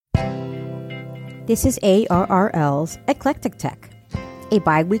This is ARRL's Eclectic Tech, a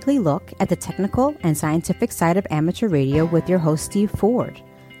bi-weekly look at the technical and scientific side of amateur radio with your host Steve Ford,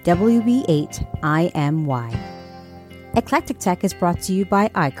 WB8IMY. Eclectic Tech is brought to you by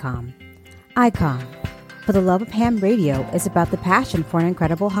ICOM. ICOM, for the love of ham radio, is about the passion for an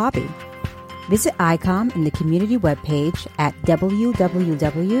incredible hobby. Visit ICOM in the community webpage at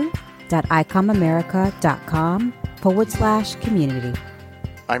www.icomamerica.com/community.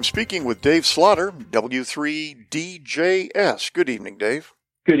 I'm speaking with Dave Slaughter, W3DJS. Good evening, Dave.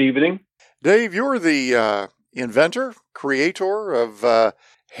 Good evening. Dave, you're the inventor, creator of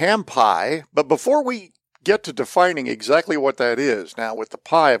Ham Pie. But before we get to defining exactly what that is, now with the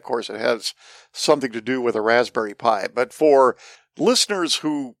pie, of course, it has something to do with a Raspberry Pi. But for listeners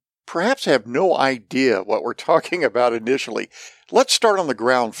who perhaps have no idea what we're talking about initially, let's start on the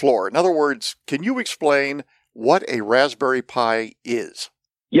ground floor. In other words, can you explain what a Raspberry Pi is?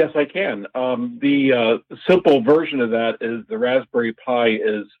 Yes, I can. The simple version of that is the Raspberry Pi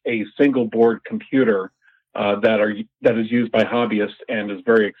is a single board computer that is used by hobbyists and is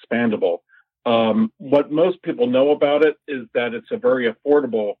very expandable. What most people know about it is that it's a very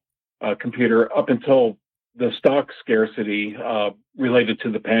affordable computer up until the stock scarcity related to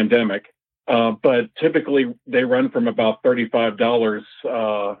the pandemic. But typically they run from about $35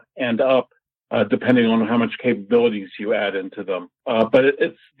 and up, depending on how much capabilities you add into them. But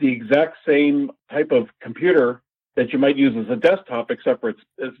it's the exact same type of computer that you might use as a desktop, except for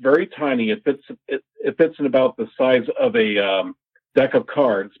it's very tiny. It fits in about the size of a deck of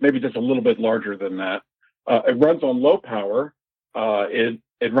cards, maybe just a little bit larger than that. It runs on low power. It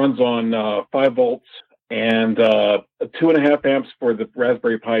runs on 5 volts and 2.5 amps for the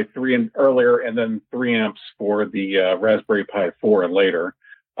Raspberry Pi 3 and earlier, and then 3 amps for the Raspberry Pi 4 and later.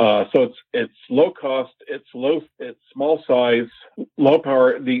 So it's low cost, it's small size, low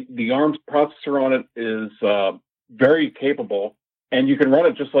power. The ARM processor on it is very capable, and you can run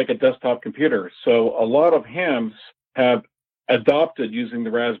it just like a desktop computer. So a lot of hams have adopted using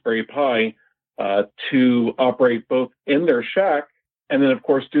the Raspberry Pi to operate both in their shack, and then of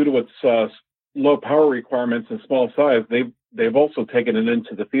course, due to its low power requirements and small size, they've also taken it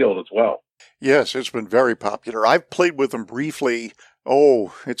into the field as well. Yes, it's been very popular. I've played with them briefly.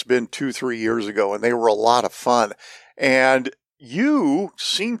 It's been 2-3 years ago, and they were a lot of fun. And you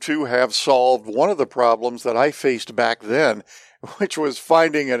seem to have solved one of the problems that I faced back then, which was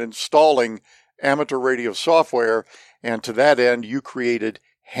finding and installing amateur radio software. And to that end, you created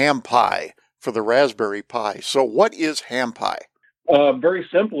Ham Pie for the Raspberry Pi. So what is Ham Pie? Very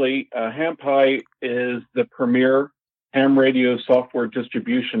simply, Ham Pie is the premier ham radio software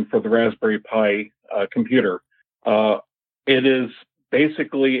distribution for the Raspberry Pi computer. It is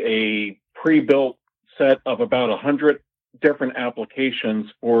basically a pre-built set of about 100 different applications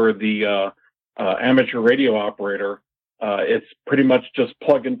for the amateur radio operator. It's pretty much just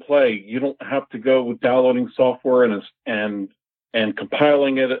plug and play. You don't have to go downloading software and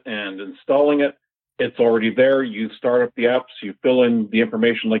compiling it and installing it. It's already there. You start up the apps, you fill in the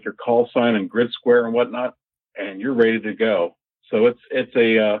information like your call sign and grid square and whatnot, and you're ready to go. So it's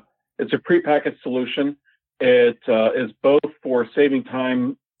a prepackaged solution. It is both for saving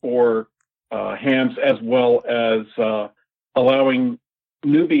time for hams as well as allowing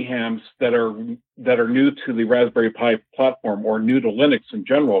newbie hams that are new to the Raspberry Pi platform or new to Linux in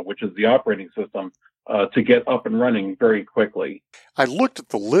general, which is the operating system, to get up and running very quickly. I looked at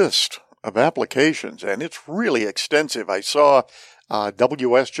the list of applications, and it's really extensive. I saw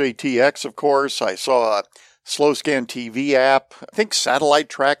WSJTX, of course. I saw a Slow Scan TV app. I think satellite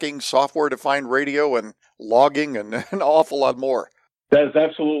tracking, software-defined radio, and logging, and an awful lot more. That is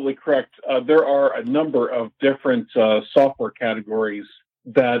absolutely correct. There are a number of different software categories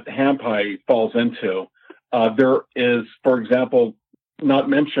that Ham Pie falls into. There is, for example, not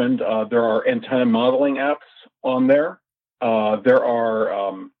mentioned, there are antenna modeling apps on there. There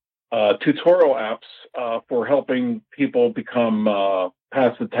are tutorial apps for helping people become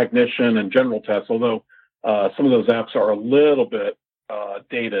pass the technician and general tests, although some of those apps are a little bit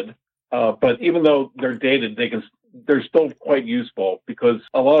dated. But even though they're dated, they're still quite useful because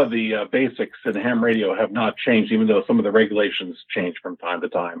a lot of the basics in ham radio have not changed, even though some of the regulations change from time to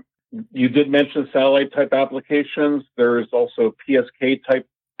time. You did mention satellite type applications. There's also PSK type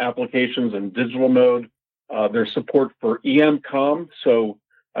applications in digital mode. There's support for EMCOM. So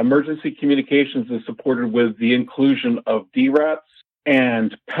emergency communications is supported with the inclusion of DRATs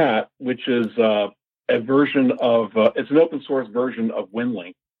and PAT, which is a version of, it's an open source version of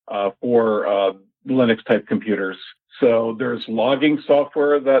WinLink for Linux type computers. So there's logging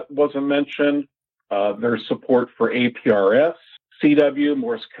software that wasn't mentioned. There's support for APRS, CW,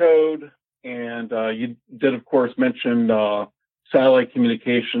 Morse code, And you did, of course, mention satellite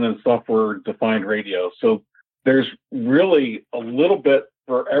communication and software-defined radio. So there's really a little bit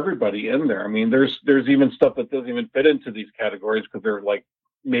for everybody in there. I mean, there's even stuff that doesn't even fit into these categories because they're like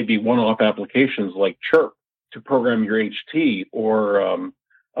maybe one-off applications like Chirp to program your HT, or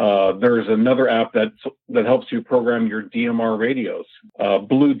there's another app that helps you program your DMR radios.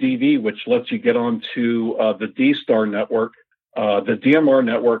 Blue DV, which lets you get onto the D-Star network, the DMR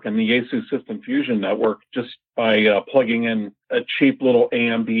network, and the Yaesu System Fusion network just by plugging in a cheap little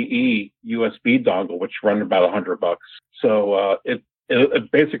AMBE USB dongle, which run about $100. So it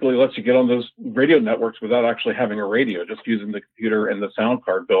basically lets you get on those radio networks without actually having a radio, just using the computer and the sound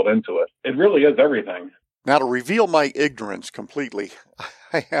card built into it. It really is everything. Now, to reveal my ignorance completely,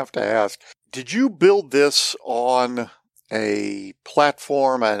 I have to ask, did you build this on a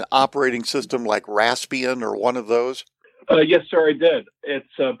platform, an operating system like Raspbian or one of those? Yes, sir, I did.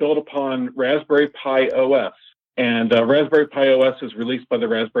 It's built upon Raspberry Pi OS. And Raspberry Pi OS is released by the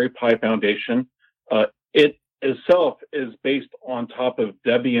Raspberry Pi Foundation. It itself is based on top of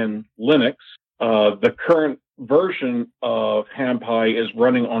Debian Linux. The current version of HamPi is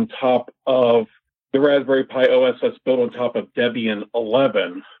running on top of the Raspberry Pi OS that's built on top of Debian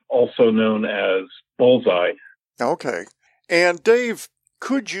 11, also known as Bullseye. Okay. And Dave,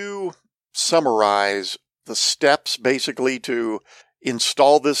 could you summarize the steps basically to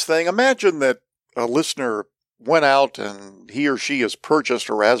install this thing? Imagine that a listener went out and he or she has purchased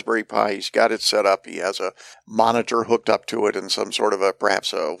a Raspberry Pi. He's got it set up. He has a monitor hooked up to it and some sort of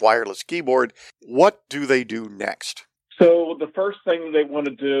perhaps a wireless keyboard. What do they do next? So the first thing they want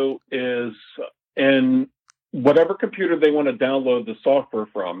to do is, in whatever computer they want to download the software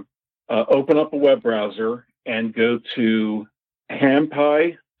from, open up a web browser and go to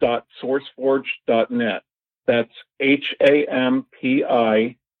hampi.sourceforge.net. That's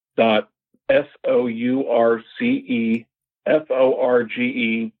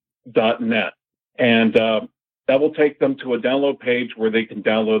hampi.sourceforge.net. And that will take them to a download page where they can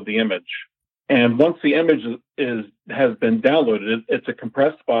download the image. And once the image has been downloaded, it's a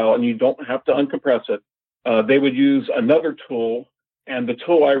compressed file, and you don't have to uncompress it. They would use another tool, and the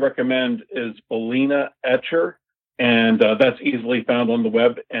tool I recommend is Balena Etcher, and that's easily found on the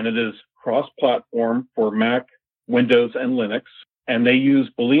web, and it is cross-platform for Mac, Windows, and Linux. And they use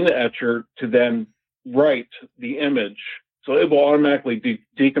Balena Etcher to then write the image. So it will automatically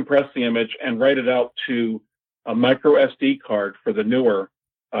decompress the image and write it out to a micro SD card for the newer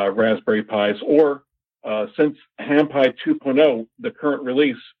Raspberry Pis, or since HamPi 2.0, the current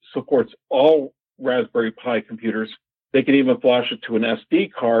release, supports all Raspberry Pi computers, they can even flash it to an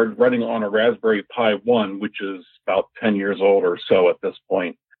SD card running on a Raspberry Pi 1, which is about 10 years old or so at this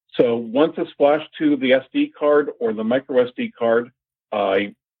point. So once it's flashed to the SD card or the micro SD card,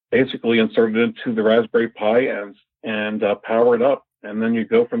 I basically insert it into the Raspberry Pi and power it up, and then you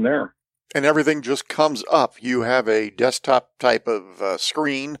go from there. And everything just comes up. You have a desktop type of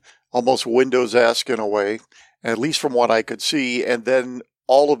screen, almost Windows-esque in a way, at least from what I could see, and then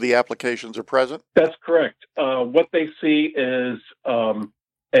all of the applications are present? That's correct. What they see is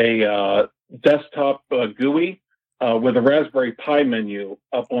a desktop GUI with a Raspberry Pi menu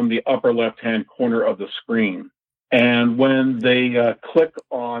up on the upper left-hand corner of the screen. And when they click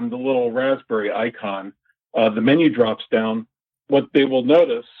on the little Raspberry icon, the menu drops down. What they will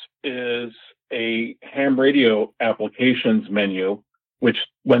notice is a ham radio applications menu, which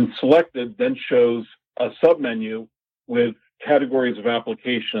when selected then shows a submenu with categories of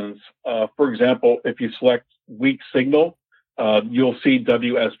applications. For example, if you select weak signal, you'll see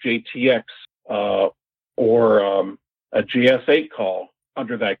WSJTX or a GS8 call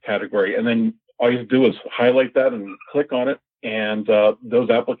under that category. And then all you do is highlight that and click on it, and those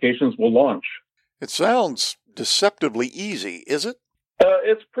applications will launch. It sounds deceptively easy, is it?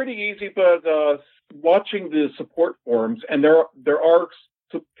 It's pretty easy, but watching the support forums, and there are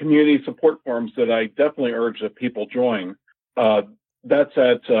community support forums that I definitely urge that people join. That's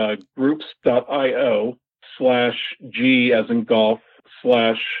at groups.io/G as in golf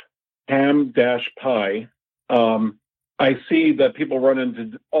 /ham-pi. I see that people run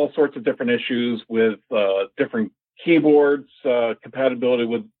into all sorts of different issues with different keyboards, compatibility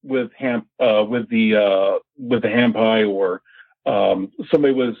with the HamPi, or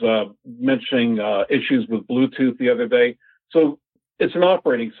somebody was mentioning issues with Bluetooth the other day. So it's an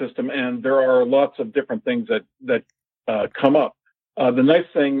operating system, and there are lots of different things that come up. The nice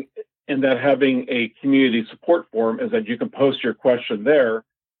thing in that having a community support forum is that you can post your question there,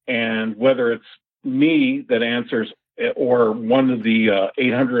 and whether it's me that answers or one of the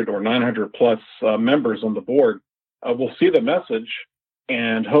 800 or 900 plus members on the board will see the message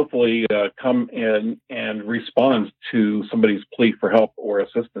and hopefully come in and respond to somebody's plea for help or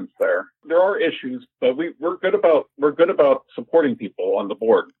assistance there. There are issues, but we're good about supporting people on the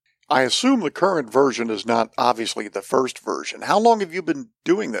board. I assume the current version is not obviously the first version. How long have you been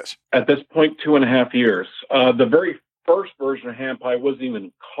doing this? At this point, 2.5 years. The very first version of HamPi wasn't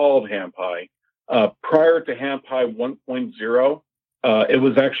even called HamPi. Prior to HamPi 1.0, it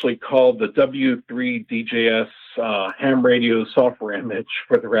was actually called the W3DJS ham radio software image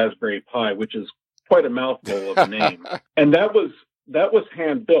for the Raspberry Pi, which is quite a mouthful of a name. And that was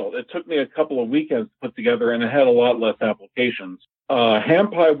hand built. It took me a couple of weekends to put together, and it had a lot less applications.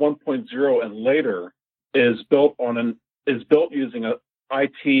 HamPi 1.0 and later is built using an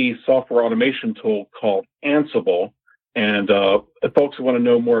IT software automation tool called Ansible. And if folks who want to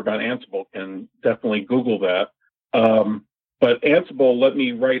know more about Ansible can definitely Google that. But Ansible let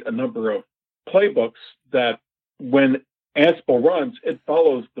me write a number of playbooks that when Ansible runs, it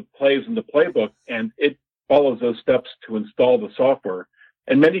follows the plays in the playbook, and it follows those steps to install the software.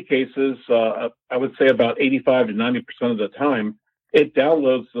 In many cases, I would say about 85 to 90% of the time, it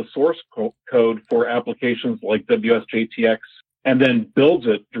downloads the source code for applications like WSJTX and then builds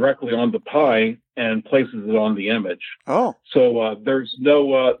it directly on the Pi and places it on the image. Oh, so there's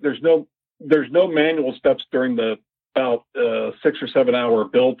no manual steps during the about 6 or 7 hour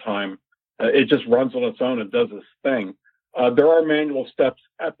build time. It just runs on its own and does its thing. There are manual steps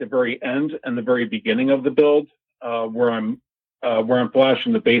at the very end and the very beginning of the build where I'm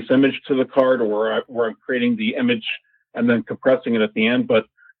flashing the base image to the card, or where I'm creating the image and then compressing it at the end. But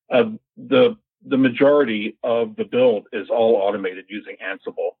the majority of the build is all automated using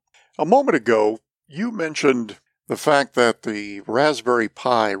Ansible. A moment ago, you mentioned the fact that the Raspberry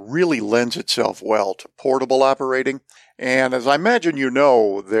Pi really lends itself well to portable operating. And as I imagine you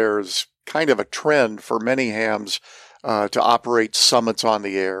know, there's kind of a trend for many hams to operate summits on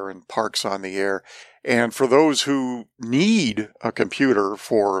the air and parks on the air. And for those who need a computer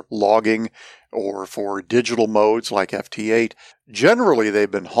for logging or for digital modes like FT8, generally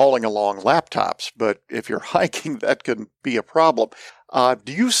they've been hauling along laptops. But if you're hiking, that can be a problem.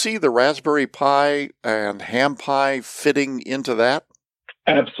 Do you see the Raspberry Pi and HamPi fitting into that?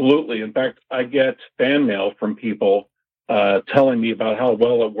 Absolutely. In fact, I get fan mail from people telling me about how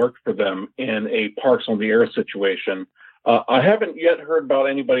well it worked for them in a parks on the air situation. I haven't yet heard about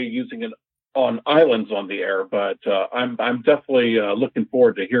anybody using it on islands on the air, but I'm definitely looking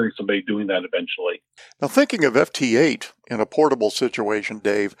forward to hearing somebody doing that eventually. Now, thinking of FT8 in a portable situation,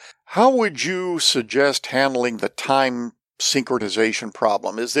 Dave, how would you suggest handling the time synchronization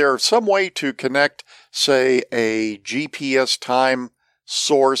problem? Is there some way to connect, say, a GPS time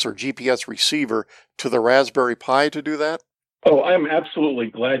source or GPS receiver to the Raspberry Pi to do that? Oh, I'm absolutely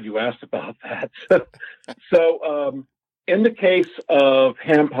glad you asked about that. So, in the case of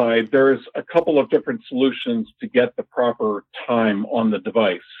HamPi, there's a couple of different solutions to get the proper time on the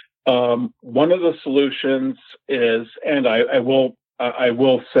device. One of the solutions is, and I will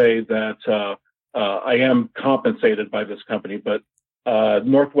say that I am compensated by this company, but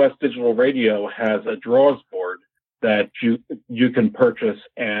Northwest Digital Radio has a draws board that you can purchase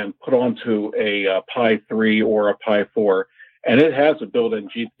and put onto a Pi 3 or a Pi 4, and it has a built-in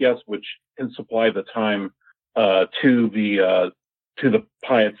GPS which can supply the time to the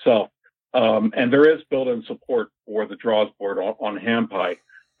Pi itself, and there is built-in support for the draws board on HamPi.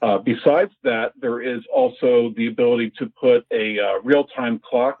 Besides that, there is also the ability to put a real-time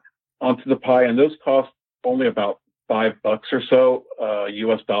clock onto the Pi, and those cost only about $5 or so,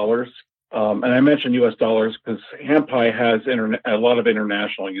 US dollars. And I mentioned US dollars because HamPi has a lot of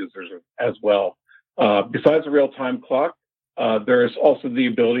international users as well. Besides the real-time clock, there is also the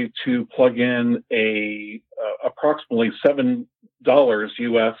ability to plug in a approximately $7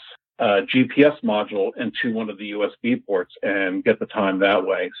 US GPS module into one of the USB ports and get the time that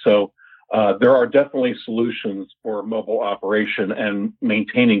way. So there are definitely solutions for mobile operation and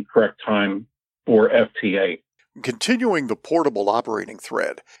maintaining correct time for FT8. Continuing the portable operating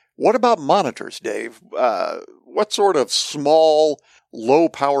thread, what about monitors, Dave? What sort of small, low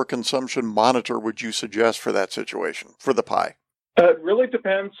power consumption monitor would you suggest for that situation, for the Pi? It really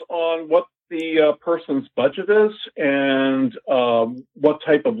depends on what the person's budget is and what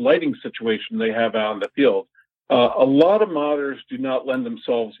type of lighting situation they have out in the field. A lot of monitors do not lend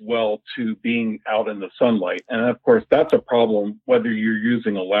themselves well to being out in the sunlight. And of course, that's a problem whether you're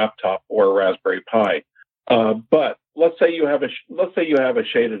using a laptop or a Raspberry Pi. But let's say you have a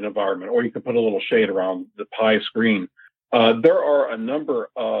shaded environment, or you can put a little shade around the Pi screen. There are a number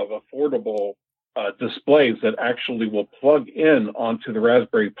of affordable displays that actually will plug in onto the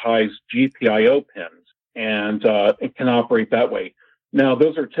Raspberry Pi's GPIO pins, and it can operate that way. Now,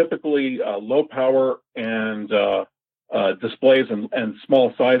 those are typically low power and displays and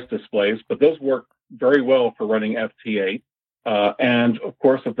small size displays, but those work very well for running FT8. And of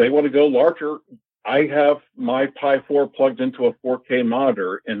course, if they want to go larger, I have my Pi 4 plugged into a 4K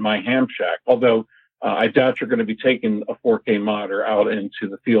monitor in my ham shack, although I doubt you're going to be taking a 4K monitor out into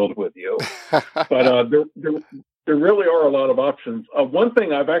the field with you. But there really are a lot of options. One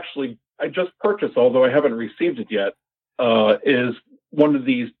thing I just purchased, although I haven't received it yet, is one of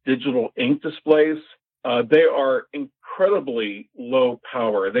these digital ink displays. They are incredibly low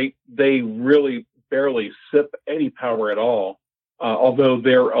power. They really barely sip any power at all, although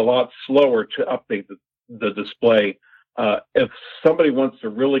they're a lot slower to update the display. If somebody wants to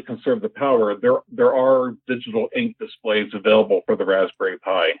really conserve the power, there are digital ink displays available for the Raspberry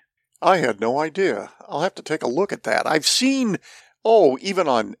Pi. I had no idea. I'll have to take a look at that. I've seen, even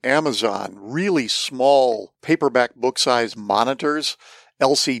on Amazon, really small paperback book-size monitors,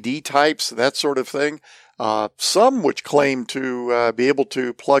 LCD types, that sort of thing. Some which claim to be able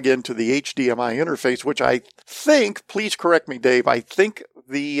to plug into the HDMI interface, which I think, please correct me, Dave, I think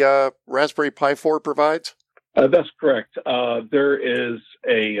the Raspberry Pi 4 provides? That's correct. There is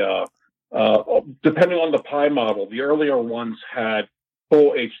depending on the Pi model, the earlier ones had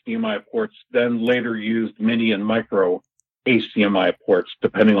full HDMI ports, then later used mini and micro HDMI ports,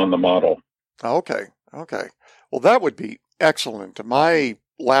 depending on the model. Okay. Well, that would be excellent. My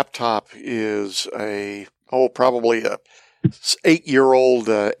laptop is probably a 8-year-old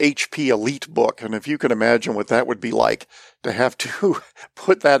HP EliteBook. And if you can imagine what that would be like to have to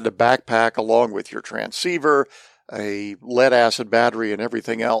put that in a backpack along with your transceiver, a lead acid battery, and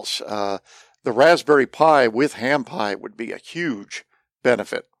everything else, the Raspberry Pi with HamPi would be a huge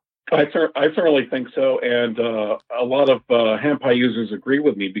benefit. I certainly think so. And a lot of HamPi users agree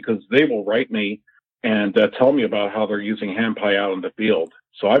with me because they will write me and tell me about how they're using HamPi out in the field.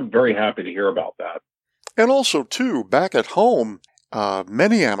 So I'm very happy to hear about that. And also, too, back at home,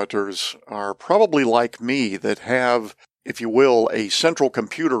 many amateurs are probably like me that have, if you will, a central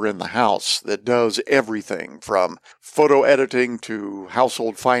computer in the house that does everything from photo editing to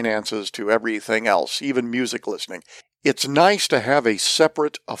household finances to everything else, even music listening. It's nice to have a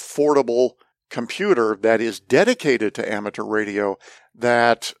separate, affordable computer that is dedicated to amateur radio,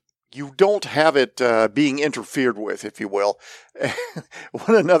 that you don't have it being interfered with, if you will,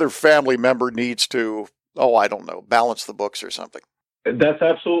 when another family member needs to, balance the books or something. That's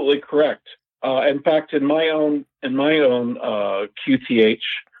absolutely correct. In fact, in my own QTH,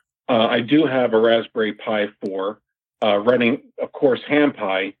 I do have a Raspberry Pi 4 running, of course,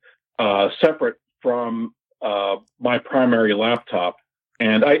 HamPi, separate from my primary laptop.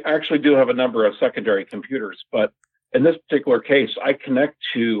 And I actually do have a number of secondary computers, but in this particular case, I connect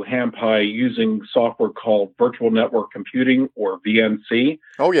to HamPi using software called Virtual Network Computing, or VNC.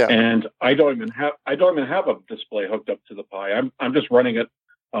 Oh yeah. And I don't even have a display hooked up to the Pi. I'm just running it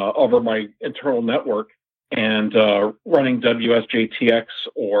over my internal network and running WSJTX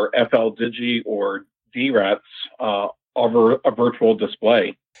or FLDigi or DRATS over a virtual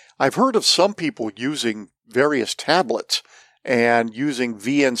display. I've heard of some people using various tablets and using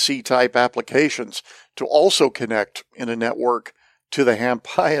VNC-type applications to also connect in a network to the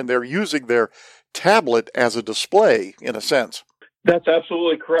HamPi, and they're using their tablet as a display, in a sense. That's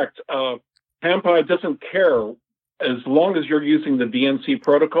absolutely correct. HamPi doesn't care as long as you're using the VNC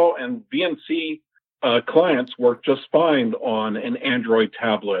protocol, and VNC clients work just fine on an Android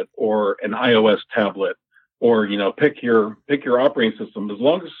tablet or an iOS tablet, or pick your operating system.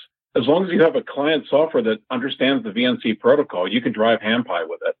 As long as you have a client software that understands the VNC protocol, you can drive HamPi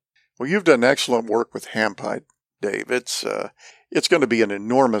with it. Well, you've done excellent work with HamPi, Dave. It's going to be an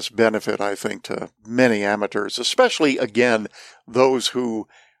enormous benefit, I think, to many amateurs, especially, again, those who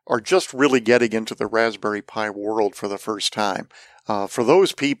are just really getting into the Raspberry Pi world for the first time. For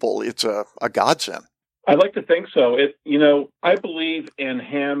those people, it's a godsend. I'd like to think so. I believe in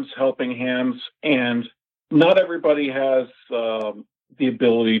hams helping hams, and not everybody has the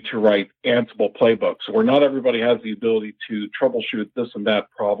ability to write Ansible playbooks, or not everybody has the ability to troubleshoot this and that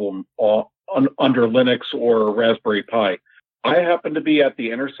problem under Linux or Raspberry Pi. I happen to be at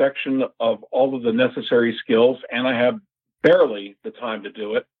the intersection of all of the necessary skills, and I have barely the time to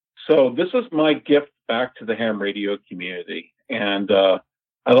do it. So this is my gift back to the ham radio community. And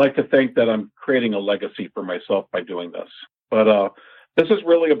I like to think that I'm creating a legacy for myself by doing this. But this is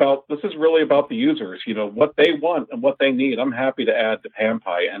really about the users, what they want and what they need. I'm happy to add to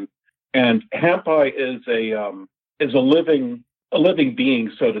HamPi, and HamPi is a living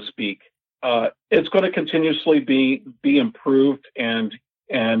being, so to speak. It's going to continuously be improved, and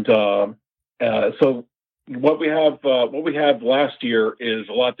so what we had last year is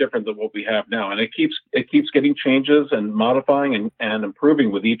a lot different than what we have now, and it keeps getting changes and modifying and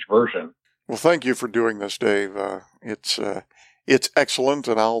improving with each version. Well, thank you for doing this, Dave. It's excellent,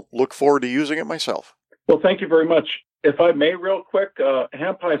 and I'll look forward to using it myself. Well, thank you very much. If I may, real quick,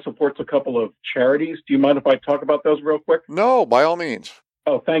 HAMPI supports a couple of charities. Do you mind if I talk about those real quick? No, by all means.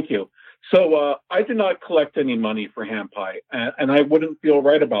 Oh, thank you. So I do not collect any money for HAMPI, and I wouldn't feel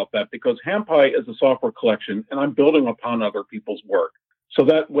right about that because HAMPI is a software collection, and I'm building upon other people's work. So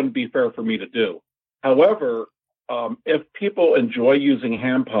that wouldn't be fair for me to do. However, if people enjoy using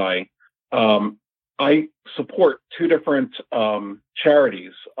HAMPI, I support two different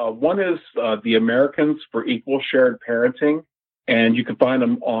charities. One is the Americans for Equal Shared Parenting, and you can find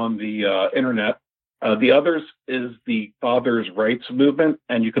them on the internet. The others is the Fathers' Rights Movement,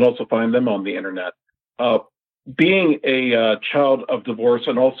 and you can also find them on the internet. Being a child of divorce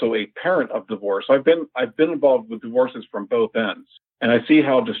and also a parent of divorce, I've been involved with divorces from both ends, and I see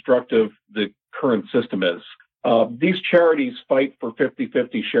how destructive the current system is. These charities fight for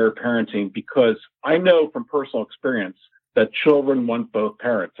 50-50 shared parenting because I know from personal experience that children want both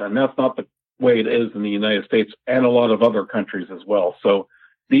parents, and that's not the way it is in the United States and a lot of other countries as well. So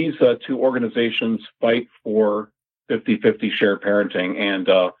these two organizations fight for 50-50 shared parenting. And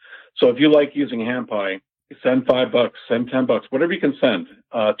so if you like using HAMPI, send $5, send $10, whatever you can send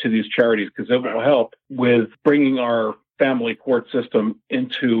to these charities, because it will help with bringing our family court system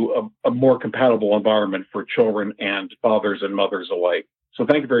into a more compatible environment for children and fathers and mothers alike. So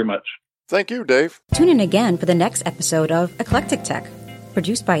thank you very much. Thank you, Dave. Tune in again for the next episode of Eclectic Tech,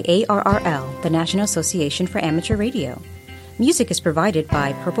 produced by ARRL, the National Association for Amateur Radio. Music is provided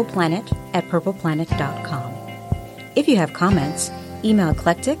by Purple Planet at purpleplanet.com. If you have comments, email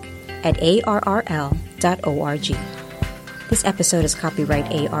eclectic@arrl.org. This episode is copyright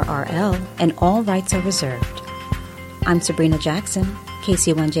ARRL and all rights are reserved. I'm Sabrina Jackson,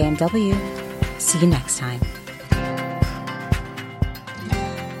 KC1JMW. See you next time.